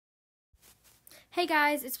Hey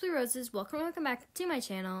guys, it's Blue Roses. Welcome back to my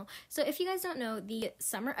channel. So if you guys don't know, the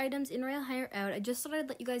summer items in Royale are out. I just thought I'd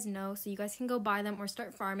let you guys know so you guys can go buy them or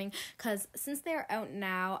start farming, because since they're out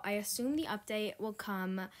now, I assume the update will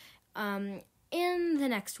come in the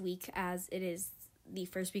next week, as it is the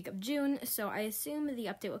first week of June. So I assume the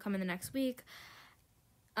update will come in the next week.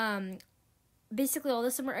 Basically all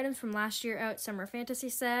the summer items from last year out, summer fantasy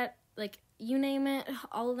set, like you name it,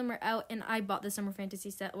 all of them are out, and I bought the summer fantasy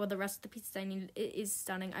set. Well, the rest of the pieces I needed. It is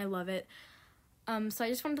stunning. I love it. So I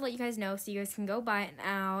just wanted to let you guys know so you guys can go buy it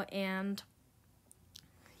now and,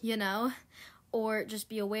 or just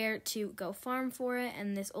be aware to go farm for it.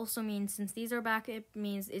 And this also means, since these are back, it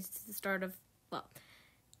means it's the start of,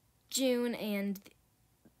 June, and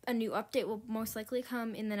a new update will most likely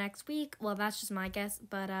come in the next week. Well, that's just my guess,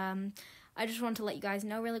 but I just wanted to let you guys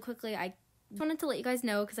know really quickly. I wanted to let you guys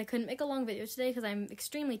know because I couldn't make a long video today because I'm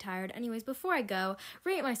extremely tired. Anyways, before I go,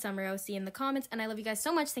 rate my summer OC in the comments, and I love you guys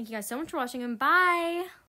so much. Thank you guys so much for watching, and bye!